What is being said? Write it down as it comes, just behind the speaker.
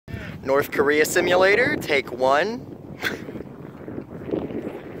North Korea simulator, take 1.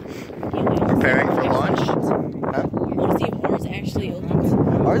 Preparing for launch. Huh? I want to see if ours actually opens.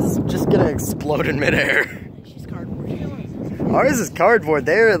 Ours is just gonna explode in midair. It's just cardboard. Ours is cardboard.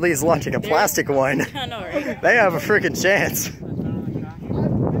 They're at least launching a plastic one. I know, right? They have a freaking chance.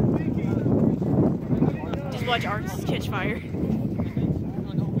 Just watch ours catch fire.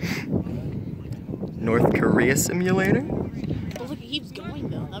 North Korea simulator? But look, it keeps going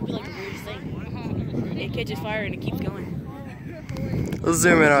though. That'd be like the weirdest thing. It catches fire and it keeps going. Let's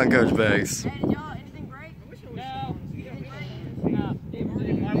zoom in on Coach Bags. Hey, did y'all anything break? No.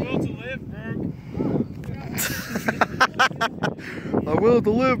 My will to live, bro. I will to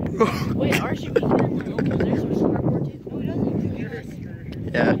live, bro. Wait, ours should be here. There's some cardboard too.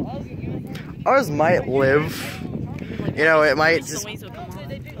 Yeah. Ours might live. You know, it might just...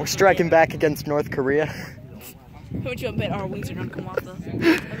 We're striking back against North Korea. Don't you bet our wings are gonna come off though?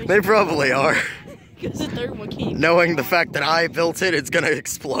 They probably are. Because the third one came. Knowing the fact that I built it, it's gonna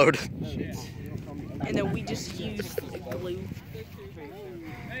explode. And then we just used glue.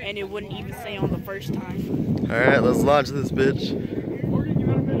 And it wouldn't even stay on the first time. Alright, let's launch this bitch.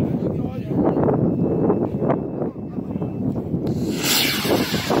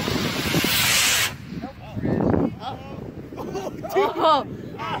 Oh!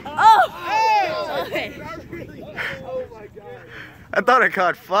 Oh! Okay. Oh my god. I thought it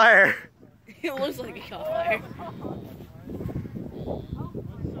caught fire. It looks like it caught fire.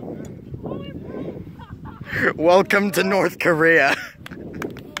 Welcome to North Korea.